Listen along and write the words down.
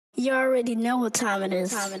You already know what time it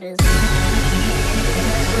is. My way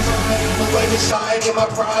to shine in my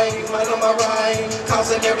pride, man on my rhyme,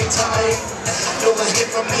 causing every time. No one's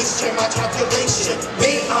information, my calculation.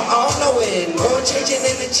 Me, I'm all knowing, more changing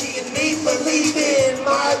energy in me, believing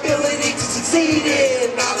my ability to succeed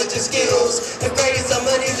in knowledge and skills. The greatest of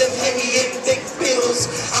money than pay me in thick bills.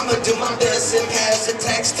 I'ma do my best and pass the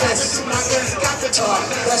tax test. Got the talk,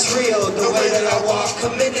 that's real. The way that I walk,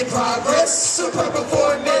 committed progress, super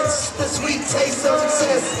performance, the sweet taste of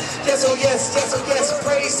success. Yes, oh yes, yes, oh yes,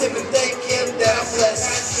 praise him and thank him that I'm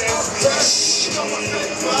blessed. I'm fresh. You know my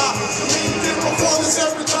face fly. Performance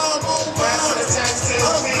every time on mine.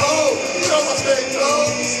 I'm cold. You know my stay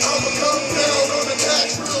low. I'ma come down on the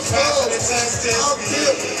tax real slow. I'm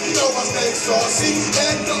dip. You know my stay saucy.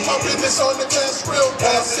 And do my business on the tax real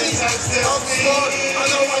bossy. I'm smart. I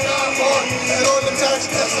know I got heart. And on the tax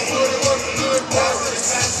test, I'm really working good part.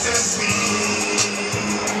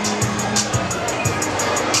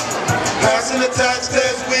 Passing the tax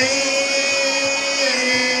test, we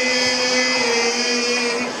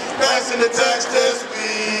passing the tax test, we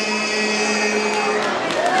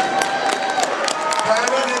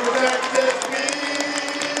passing the tax test, we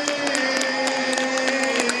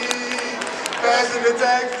passing the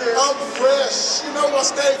tax test. I'm fresh, you know I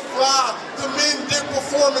stay fly. The men did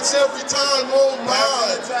performance every time on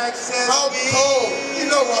mine. I'm cold, you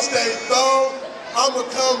know I stay low. I'ma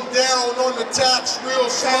come down on the tax real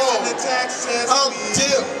slow. I'm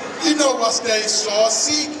dip, you know I stay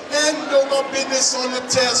saucy. And know my business on the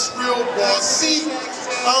test real bossy.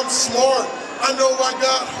 I'm smart, I know I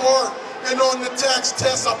got heart. And on the tax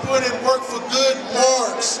test I put in work for good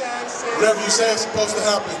marks. Whatever you say is supposed to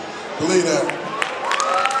happen, believe that.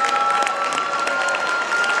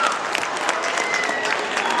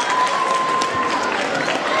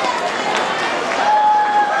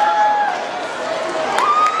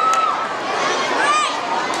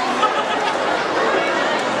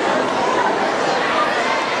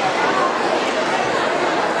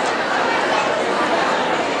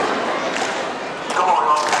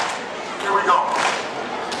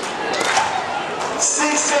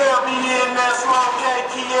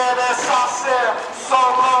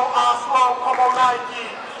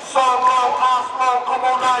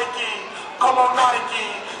 Come on Nike,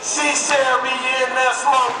 C-Series in that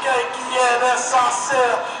slow cake, yeah, that's I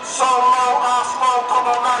said. So low, I slow, come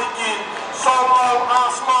on Nike. So low, I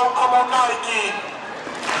slow, come on Nike.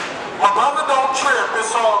 My brother don't trip, it's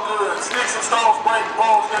all good. Sticks and stones break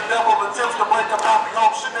bones, the devil attempts to break up happy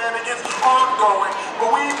home shenanigans ongoing. But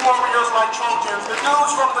we warriors like Trojans, the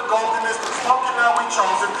dudes from the goldenness, the smoking now we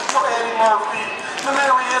chosen. So Eddie Murphy,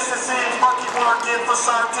 delirious it seems, monkey working for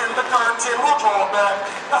certain. The curtain will draw back.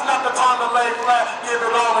 That's not the time to lay flat, give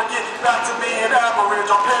it all and get back to being average.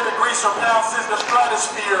 Our pedigree surpasses the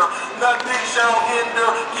stratosphere. Nothing shall hinder,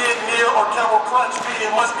 get near, or Carol clutch me. It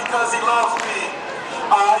must because he loves me.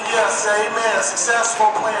 Yes, amen.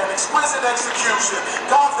 Successful plan, exquisite execution.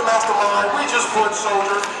 God's the mastermind, we just foot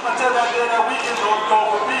soldiers. Until that day that we can go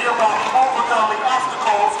and be about overcoming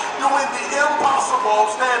obstacles, doing the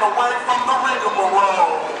impossible, staying away from the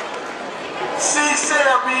rigmarole.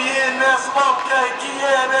 C-Series, slow cake,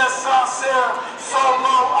 yeah, that's I said. So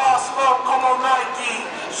low, I slow, come on Nike.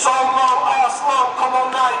 So low, I slow, come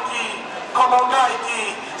on Nike. Come on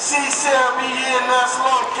Nike, C-Series,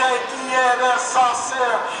 slow cake, yeah, that's I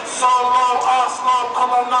said. So low, I slow,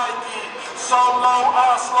 come on Nike. So low,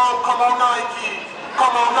 I slow, come on Nike.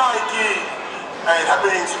 Come on Nike. Hey, that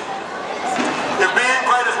means if being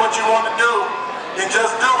great is what you want to do, then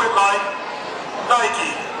just do it like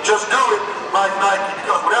Nike. Just do it like Nike,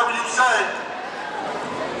 because whatever you say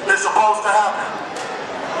is supposed to happen.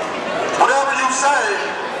 Whatever you say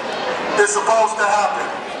is supposed to happen.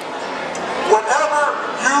 Whatever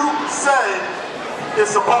you say is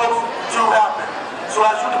supposed to happen. So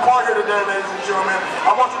as you depart here today, ladies and gentlemen,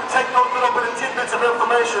 I want you to take those little bit of tidbits of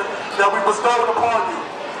information that we bestowed upon you.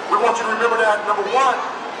 We want you to remember that, number one,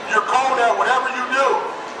 you're called at whatever you do.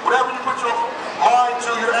 Whatever you put your mind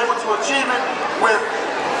to, you're able to achieve it with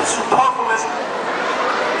superfluous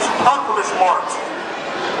marks.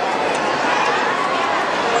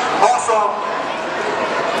 Also,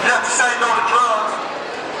 you have to say no to drugs.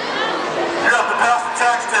 You have to pass the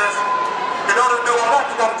tax test. In order to do all that,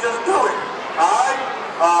 you got to just do it. Alright?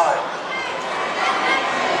 Alright.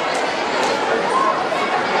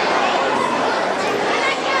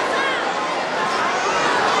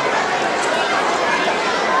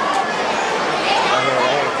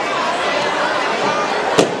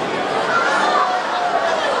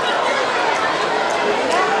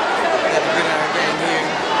 Got the Gridiron gang here.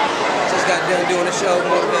 Just got done doing a show,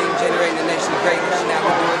 motivating, generating the nation of greatness.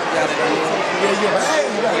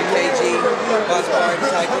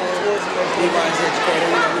 Scarborough Tycoon, Levi's educator,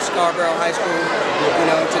 you know, Scarborough High School. You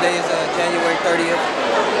know, today is January 30th.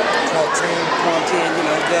 Talk 10, you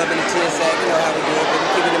know, Dub and the TSAC, you know how we do it, but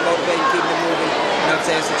we're keeping it motivating, keeping it moving. You know what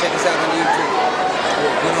I'm saying? So check us out on YouTube.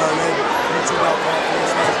 Gridiron label. YouTube.com.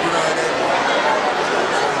 Gridiron label.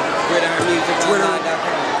 Gridiron Music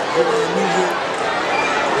Online.com. Gridiron Music.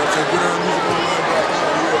 So Gridiron Music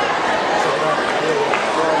Online.com.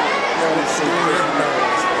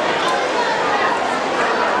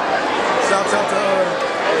 Shout out to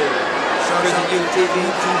TV,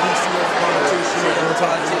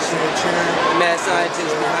 politician, mad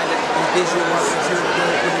scientist behind the visuals,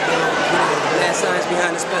 mad science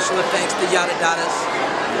behind the special effects, the yada dadas.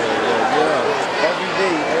 Yeah. Every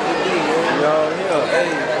day. Hey,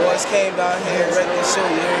 boys came down here and read the show.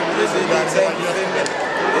 They did their thing, you feel me?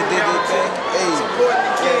 They did their thing. Hey, supporting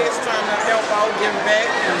the kids, trying to help out, give back.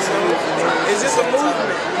 So it's just a movement,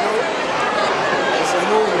 you know? It's a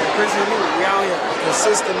movement, Christian movement. We out here.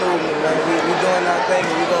 Consistent movement, man. We doing our thing,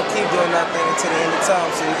 and we gonna keep doing our thing until the end of time.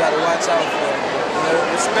 So you gotta watch out for it. You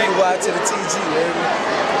know, respect wide to the TG, baby.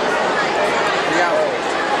 We out. All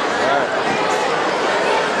right.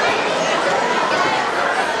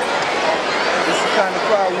 This is the kind of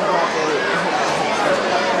crowd we want to hit.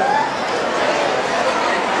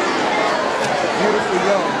 Beautiful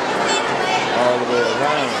young. All the way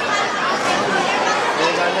around.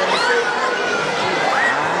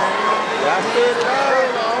 I said it all.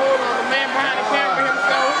 Hold on, the man behind the camera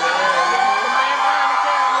himself. The man behind the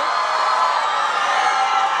camera.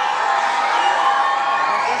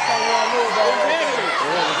 That's all I know about right there.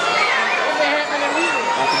 What's been happening in music?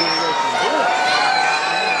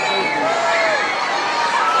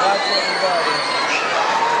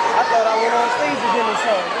 I thought I went on stage again or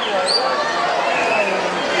something.